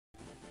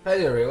Hi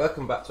there, everybody.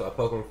 Welcome back to our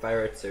Pokemon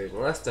Fire Red series. In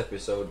the last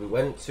episode, we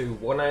went to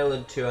 1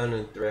 island, 2 island,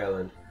 and 3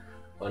 island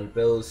on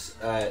Bill's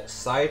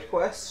side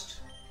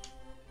quest,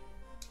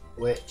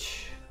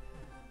 which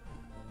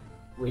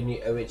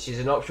is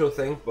an optional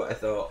thing, but I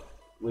thought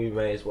we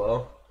may as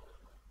well.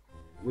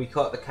 We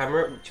caught the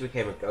camera, which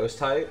became a ghost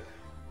type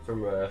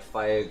from a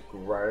fire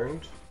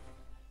ground,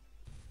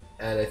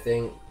 and I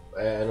think,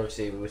 and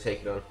obviously we were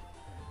taking on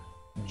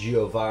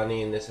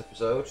Giovanni in this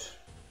episode.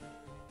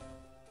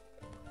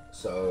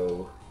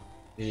 So,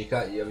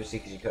 because you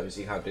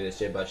can't do this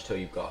gym badge till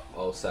you've got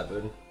all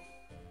 7.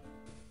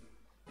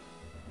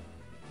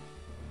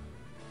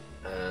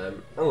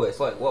 Oh, it's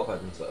like water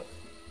pads and stuff.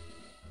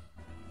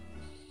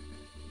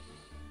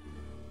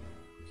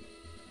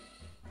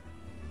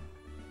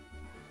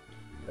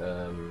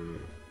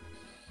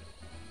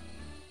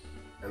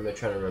 I'm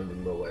trying to remember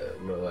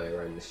my way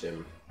around this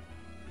gym.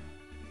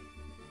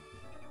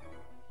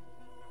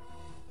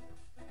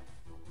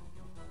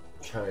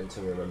 Trying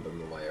to remember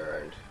my way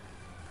around.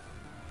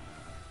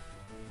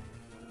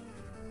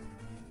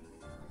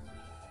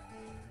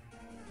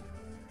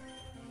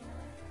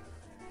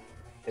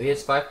 He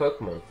has 5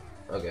 Pokemon.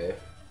 Okay.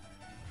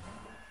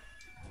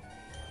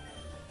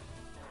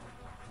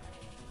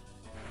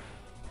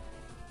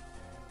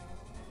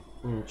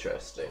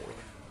 Interesting.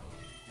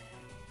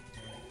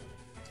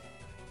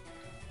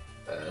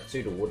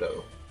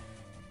 Sudowoodo.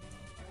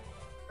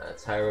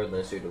 Tyro and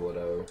then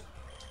Sudowoodo.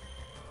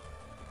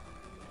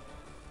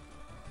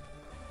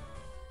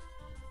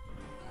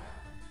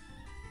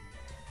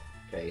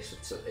 Okay,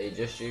 so it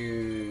just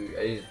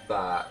use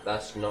that.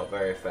 That's not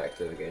very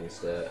effective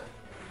against it.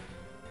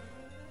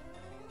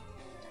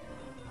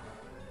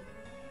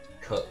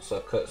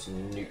 Cut's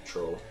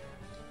neutral.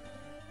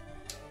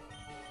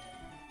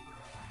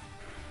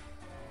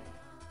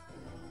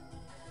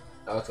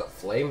 Oh, it's got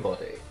flame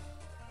body.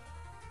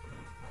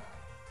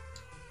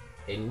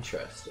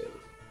 Interesting.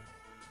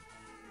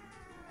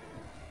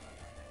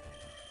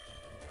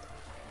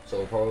 So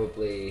we'll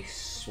probably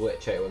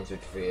switch out once we've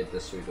defeated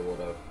this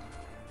Sudowoodo.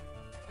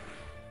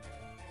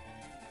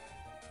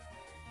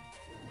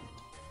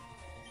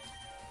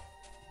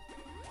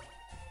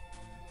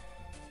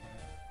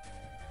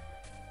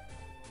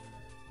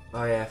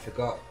 Oh yeah, I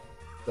forgot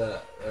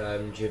that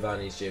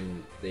Giovanni's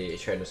gym, the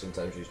trainers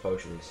sometimes use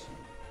potions.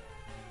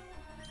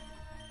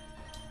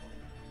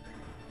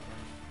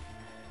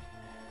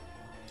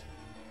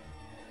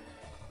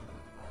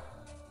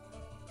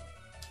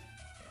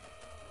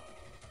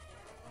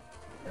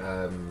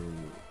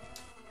 I'm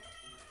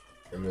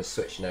gonna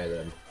switch now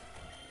then.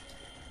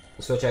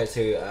 We'll switch out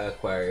to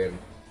Aquarium.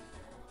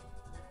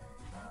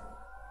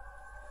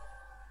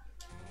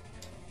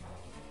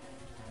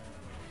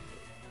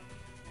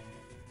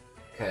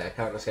 Okay, I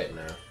can't escape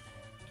now.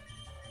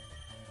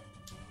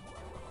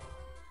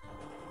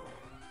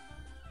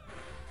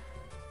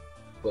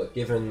 But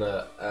given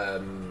that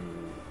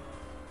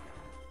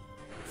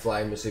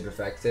flying was super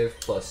effective,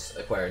 plus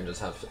Aquarium does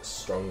have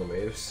stronger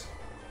moves,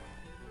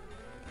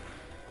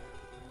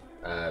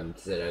 to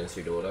sit down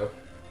Sudowoodo.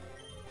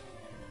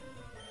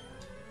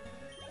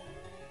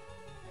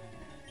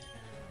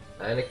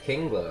 And a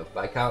Kingler,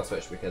 but I can't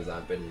switch because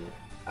I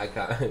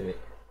can't.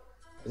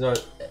 No,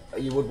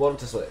 you would want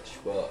to switch,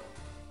 but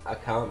I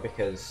can't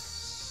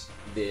because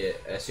the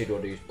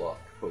Sudowoodo's block,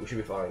 but we should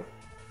be fine.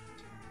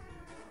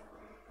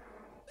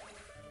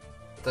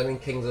 Does that mean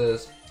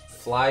Kingler's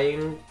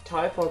flying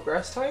type or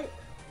grass type?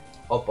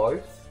 Or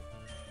both?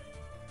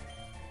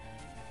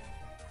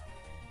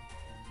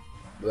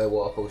 Where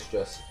Water Pulse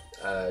just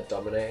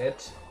dominated.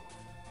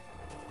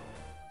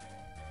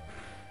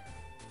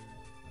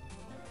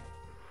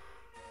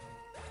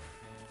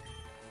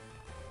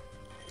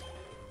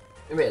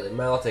 Admittedly,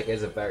 Milotic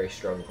is a very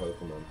strong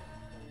Pokemon.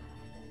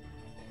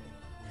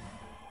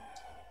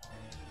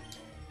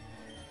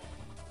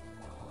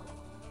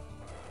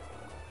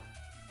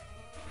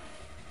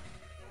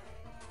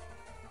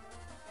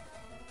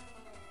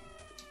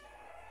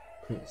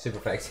 Super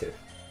effective.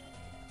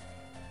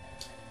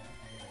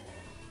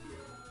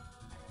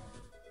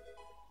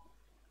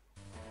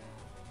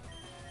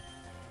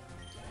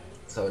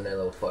 So now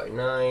level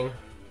 49.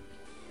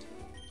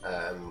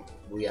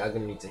 We are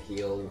going to need to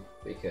heal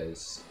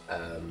because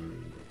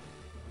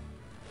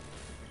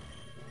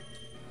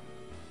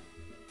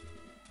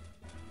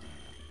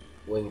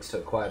Wings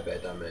took quite a bit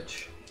of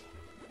damage.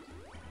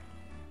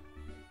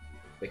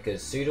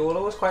 Because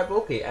Sudowoodo was quite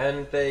bulky,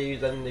 and they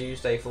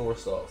used a full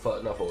restore,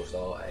 not full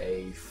restore,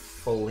 a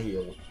full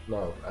heal.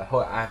 No, a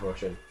half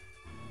Russian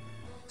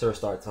to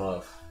restore it to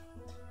half.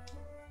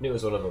 Knew it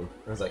was one of them.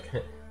 I was like,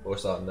 full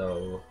restore,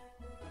 no.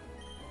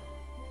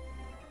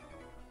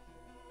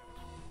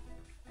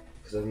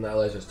 Because then that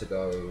allows us to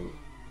go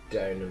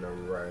down and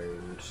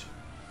around.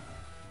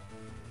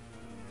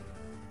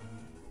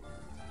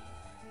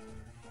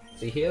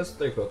 See, he has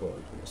 3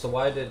 Pokemon, so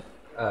why did...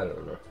 I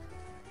don't know.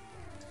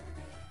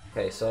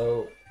 Okay,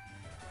 so...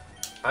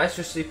 Ice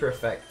was super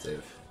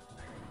effective.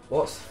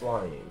 What's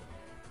flying?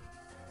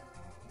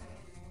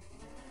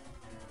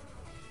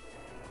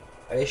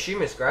 I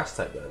assume it's grass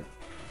type then.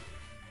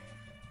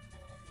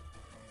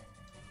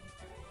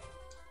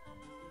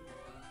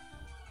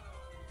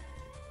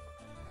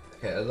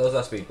 Okay, those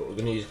are speed, but we're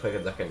gonna use quick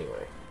attack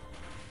anyway.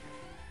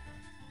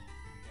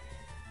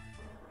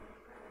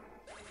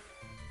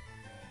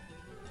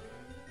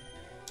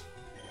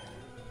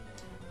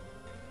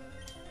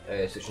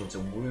 Switching to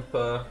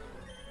Wooper.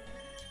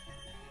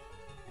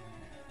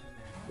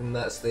 And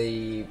that's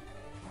the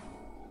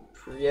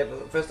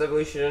first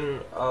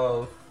evolution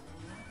of,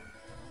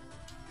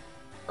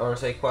 I want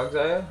to say,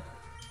 Quagsire?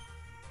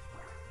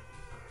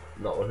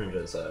 Not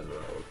 100 certain, no.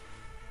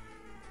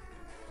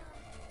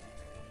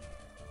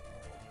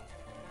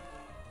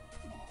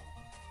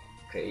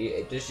 Okay,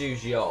 it does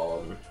use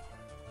Yawn.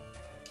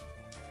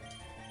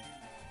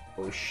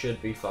 But we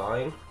should be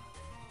fine.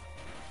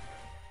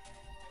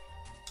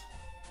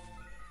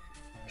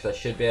 Because I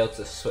should be able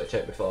to switch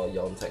out before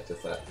Yawn takes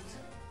effect.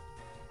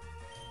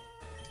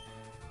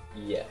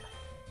 Yeah.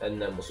 And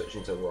then we'll switch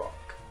into Rock.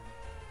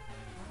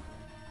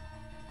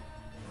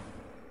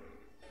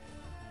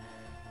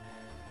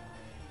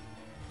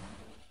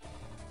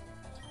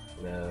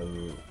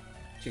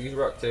 Choose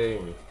Rock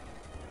Tomb.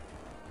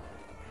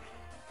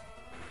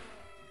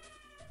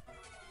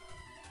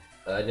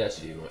 I didn't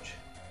actually do much.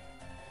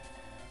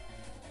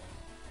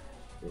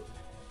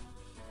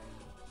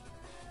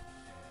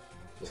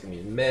 It's gonna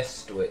be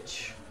Mist,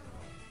 which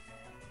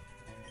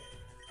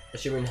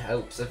assuming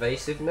helps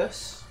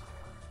evasiveness.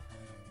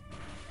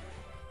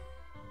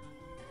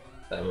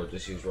 Then we'll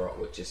just use Rock,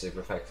 which is super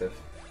effective.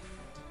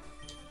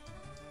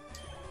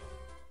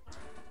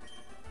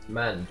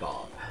 Man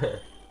Bob.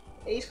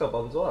 He's got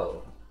Bob as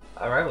well.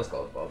 Our rival's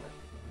got Bob.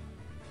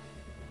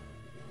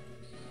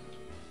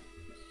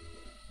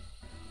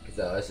 Because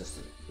that's just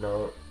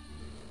no.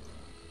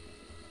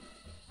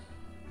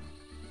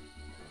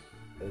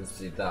 Let's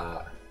do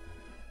that.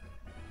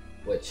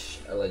 Which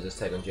allows us to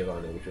take on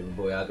Giovanni, which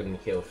we are going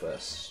to kill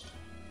first.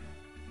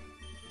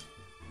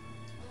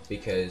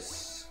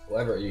 Because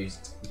whatever it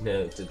used,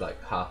 did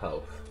like half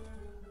health.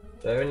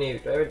 Do I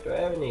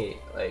have any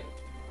like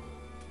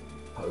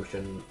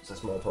potions,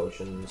 small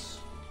potions?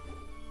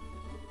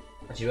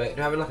 Actually,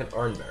 do I have like an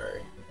orange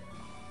berry?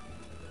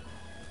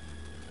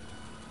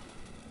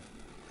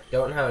 I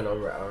don't have an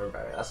orange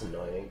berry, that's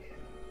annoying.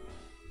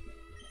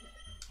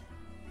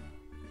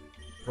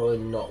 Probably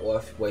not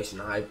worth wasting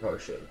a high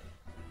potion.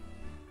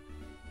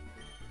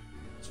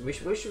 So we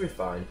should be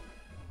fine.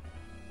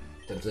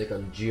 Time to take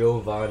on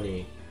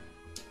Giovanni.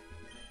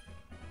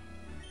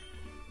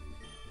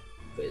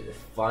 For the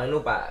final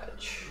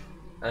badge.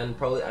 And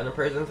probably a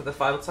present for the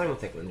final time we'll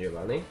take on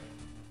Giovanni.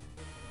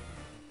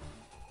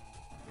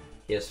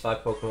 He has 5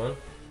 Pokemon.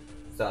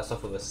 Starts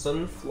off with a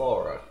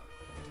Sunflora.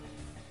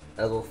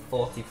 Level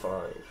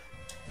 45.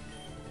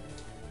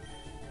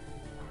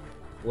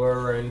 We're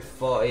around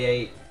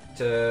 48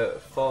 to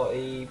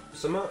 40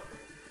 something.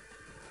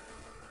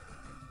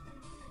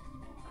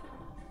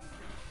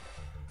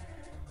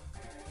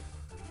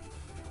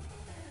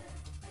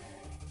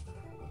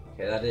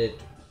 Okay, that did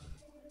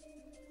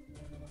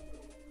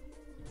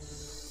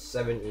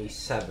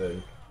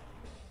 77.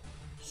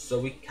 So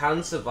we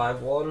can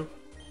survive one.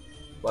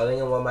 But I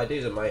think what I might do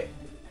is I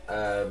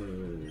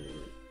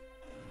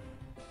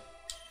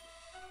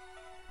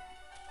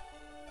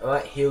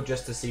might heal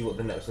just to see what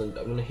the next one.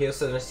 I'm gonna heal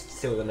so to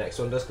see what the next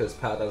one does because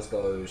Power Dance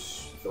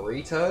goes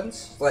 3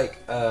 turns. Like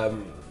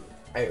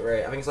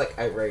Outrage. I think it's like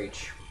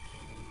Outrage.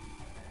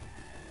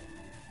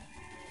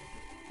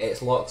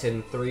 It's locked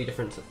in 3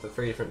 different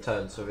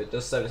turns. So if it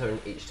does 77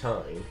 each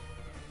time.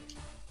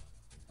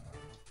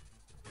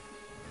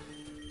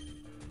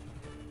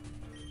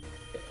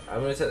 I'm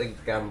gonna take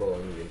the gamble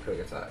on using quick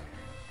attack.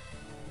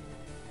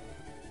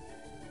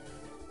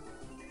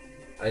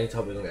 I need to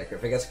hope it doesn't get a crit.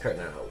 If it gets a crit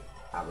now,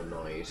 I'm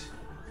annoyed.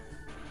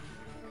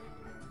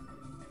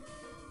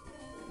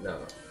 No,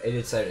 it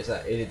did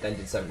 77. It then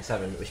did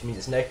 77, which means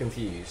it's now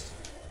confused.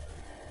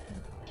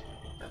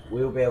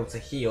 We'll be able to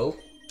heal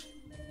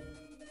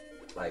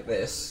like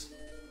this.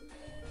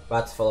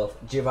 Bad to fall off.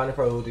 Giovanni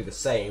probably will do the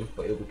same,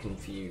 but he'll be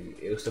confused.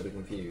 He'll still be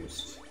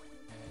confused.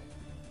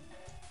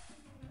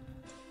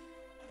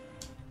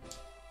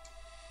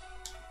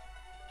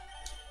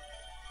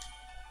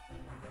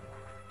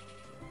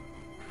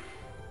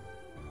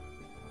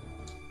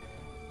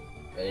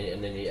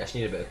 And then you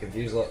actually need a bit of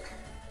confused look.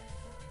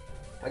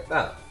 Like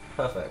that.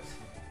 Perfect.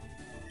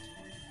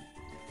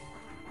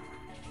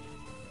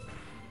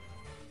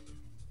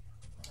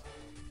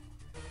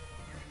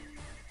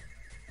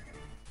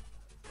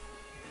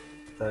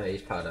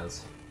 He's Power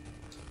Dance.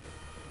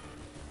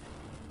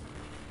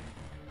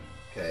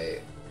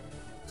 Okay.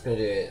 It's gonna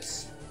do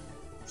its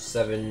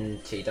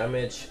 70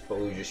 damage, but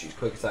we'll just use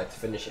quick attack to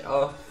finish it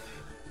off.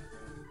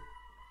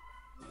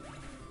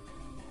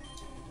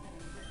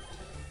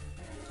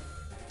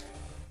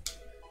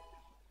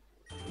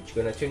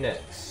 Gonna do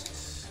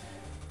next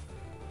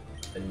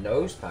a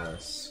Nose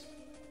Pass.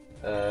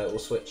 We'll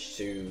switch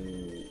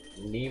to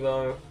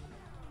Nemo.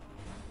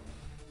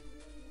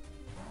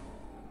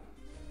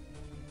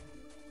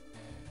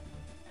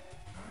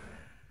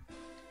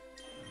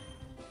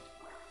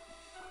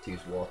 To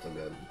use Water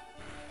Gun.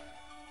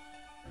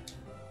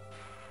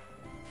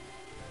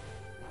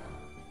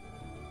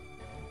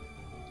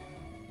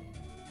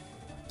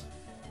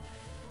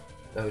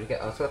 Oh, we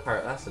get. I was gonna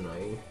parrot. That's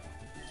annoying.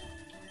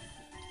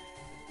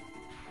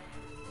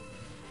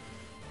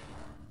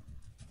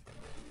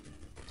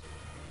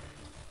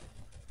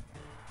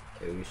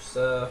 Okay, we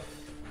surf.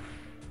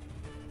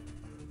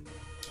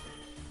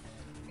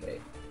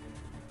 Okay.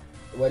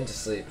 Went to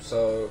sleep.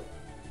 So,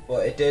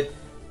 well, it did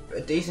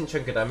a decent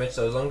chunk of damage.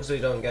 So as long as we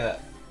don't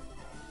get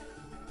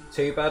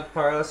too bad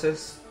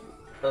paralysis,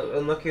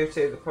 unlucky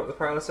to the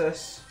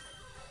paralysis.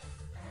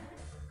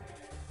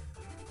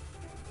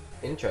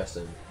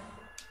 Interesting.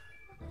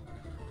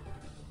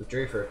 We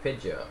drew for a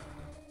Pidgeot.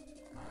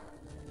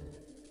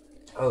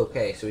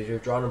 Okay, so we've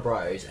withdrawn a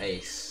Briar's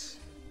Ace.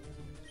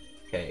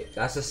 Okay,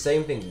 that's the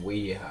same thing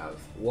we have.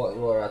 What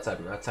are our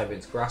typing? Our typing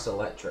is Grass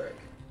Electric.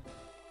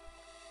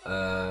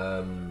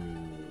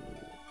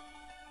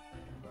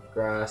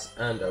 Grass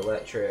and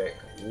Electric.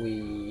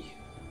 We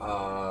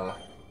are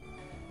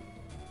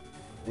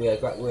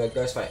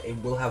Ghost Fight. It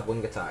will have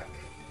Wing Attack.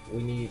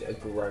 We need a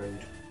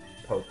ground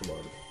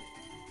Pokemon.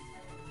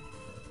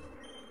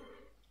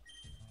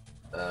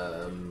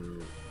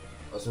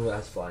 Or something that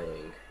has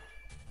flying.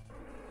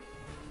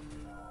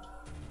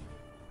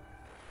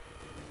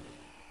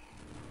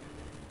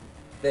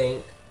 I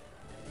think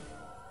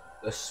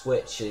the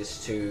switch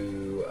is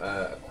to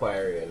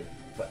Aquarian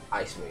for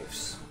ice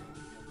moves.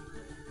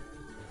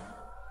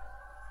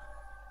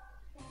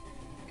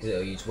 Because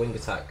it'll use Wing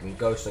Attack and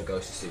Ghost on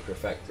Ghost is super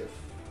effective.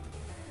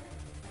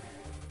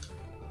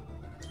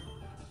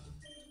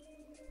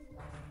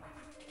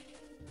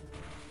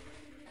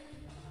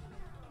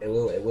 It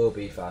will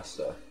be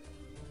faster.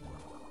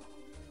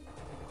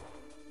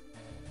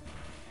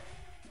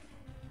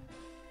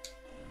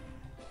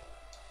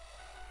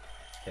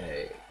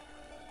 Okay,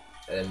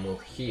 and then we'll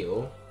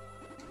heal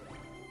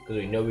because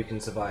we know we can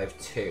survive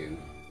 2.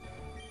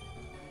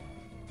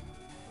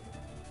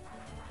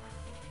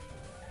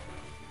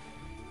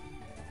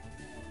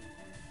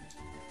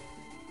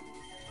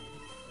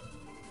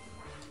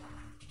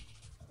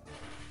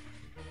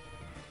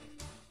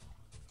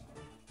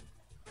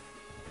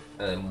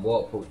 And then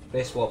Warple,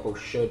 this Warple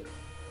should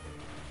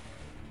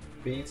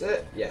beat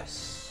it,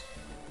 yes.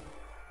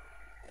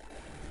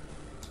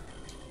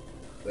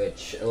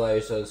 Which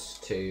allows us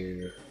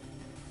to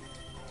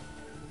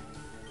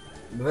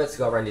revert to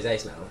got Randy's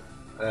Ace now.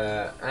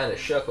 And a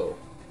Shuckle.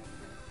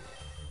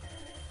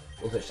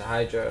 We'll switch to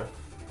Hydra.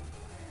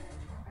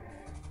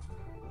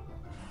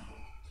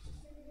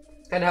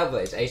 It's kind of helpful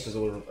that his Ace was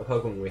a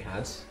Pokemon we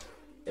had,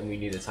 and we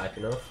knew the type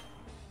enough.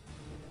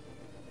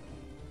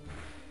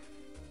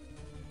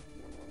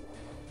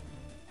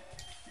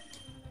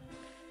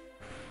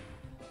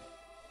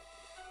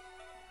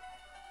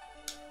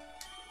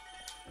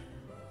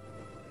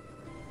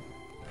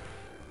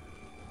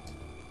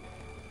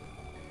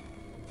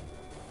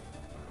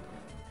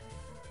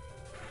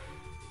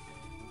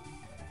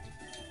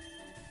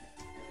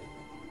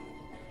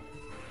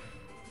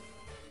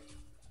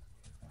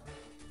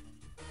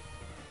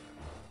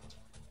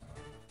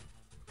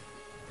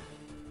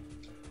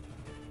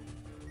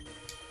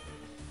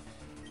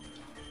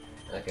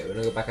 Okay, we're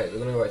gonna go back out. We're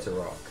gonna go back to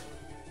Rock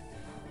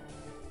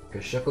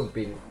because Shuckle's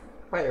been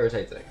quite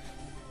irritating.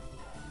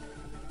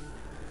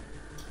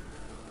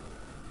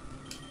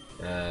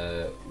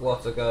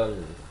 Water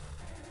gun.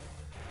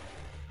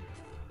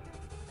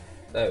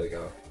 There we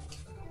go.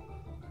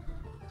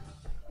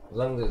 As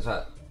long as it's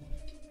that,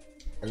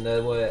 and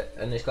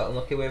it's got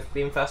unlucky with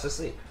being fast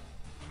asleep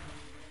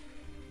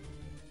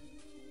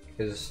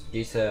because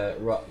due to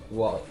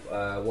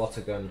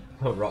water gun,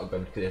 rock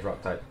gun because it's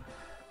rock type.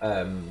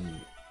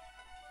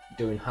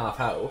 Doing half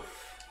health,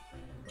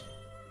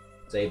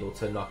 it's able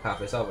to knock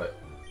half its out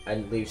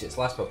and leaves its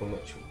last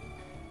Pokemon,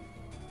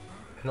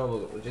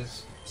 which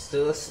is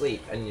still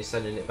asleep, and you're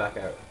sending it back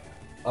out.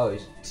 Oh,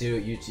 to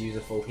use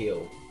a full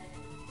heal.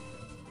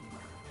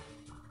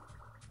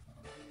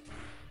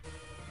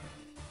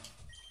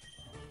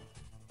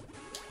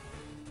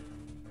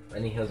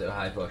 And he heals it with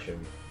High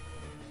Potion.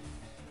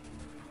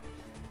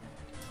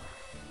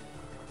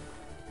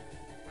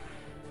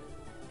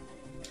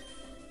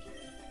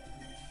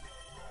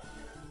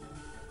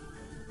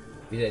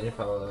 Use it in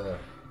power.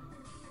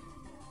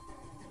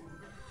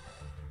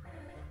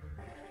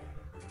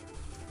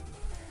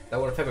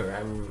 That one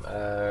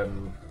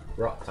Ephemeram,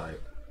 rock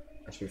type.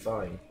 That should be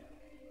fine.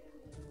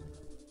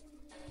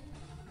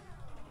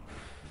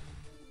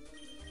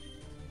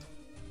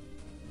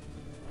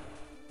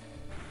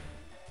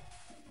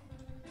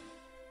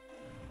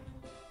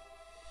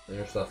 And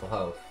you're still full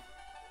health.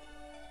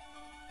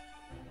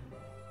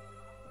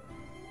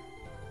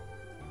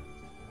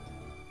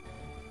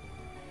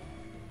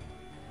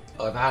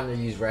 Oh, if I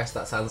hadn't used rest,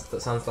 that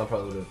Sandstorm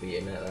probably would have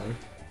beaten it then.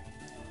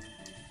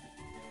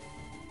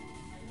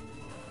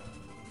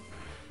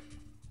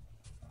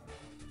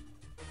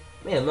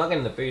 Man, I'm not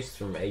getting the boost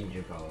from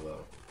Ancient Power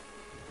though.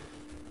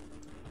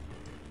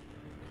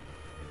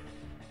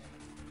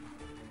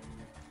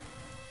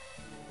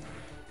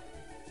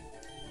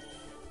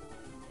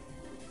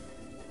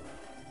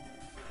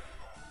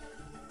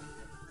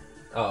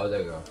 Oh, there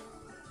we go.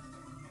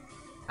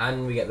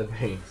 And we get the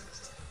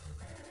boost.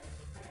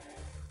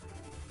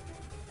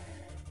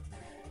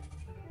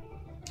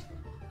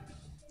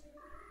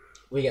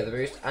 We get the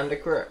boost and a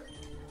crit.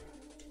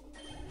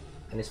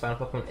 And his final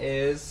Pokemon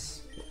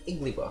is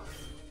Igglybuff.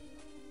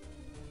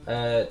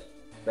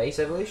 Base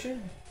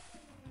evolution?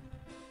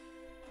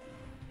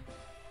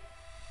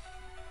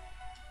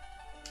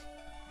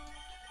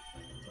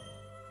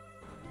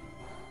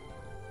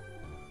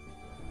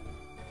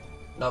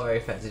 Not very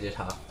effective, did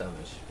half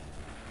damage.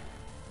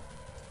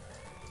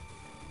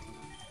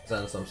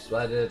 Sandstorm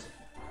Splendid.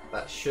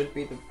 That should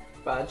be the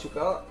badge you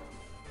got.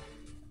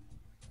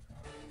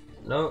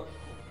 No.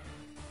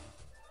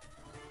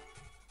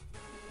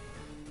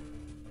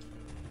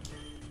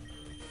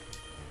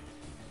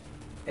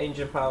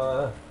 Ancient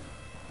Power.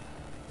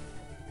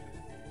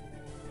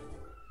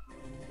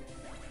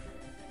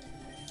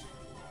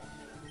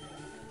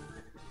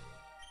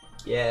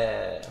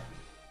 Yeah.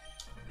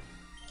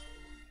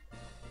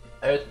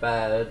 Earth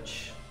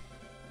badge.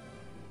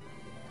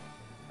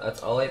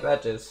 That's all 8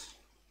 badges.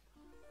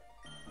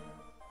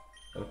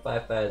 And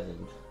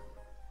 5,000.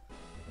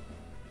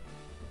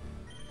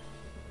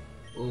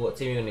 Ooh, what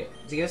team unit?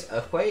 Did you guess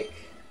Earthquake?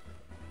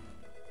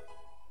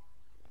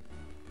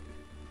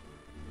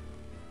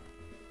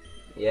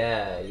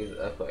 Yeah, use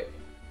Earthquake.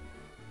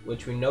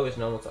 Which we know is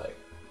normal type.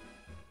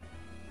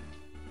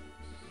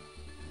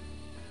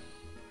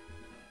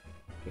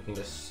 You can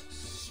just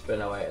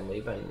spin away and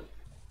leave and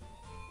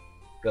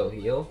go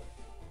heal.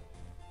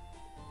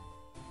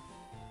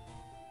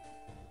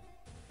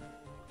 I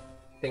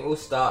think we'll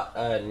start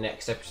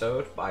next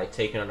episode by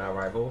taking on our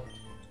rival.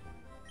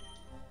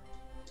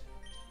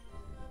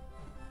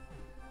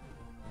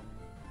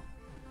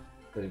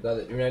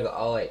 Because we've now got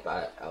all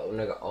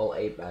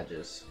 8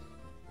 badges.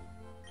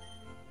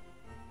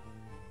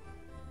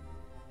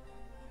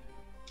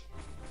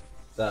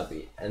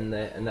 And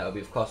that'll be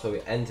of course where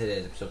we end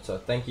today's episode. So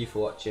thank you for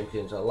watching.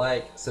 Please don't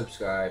like,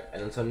 subscribe,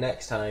 and until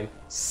next time,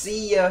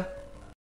 see ya.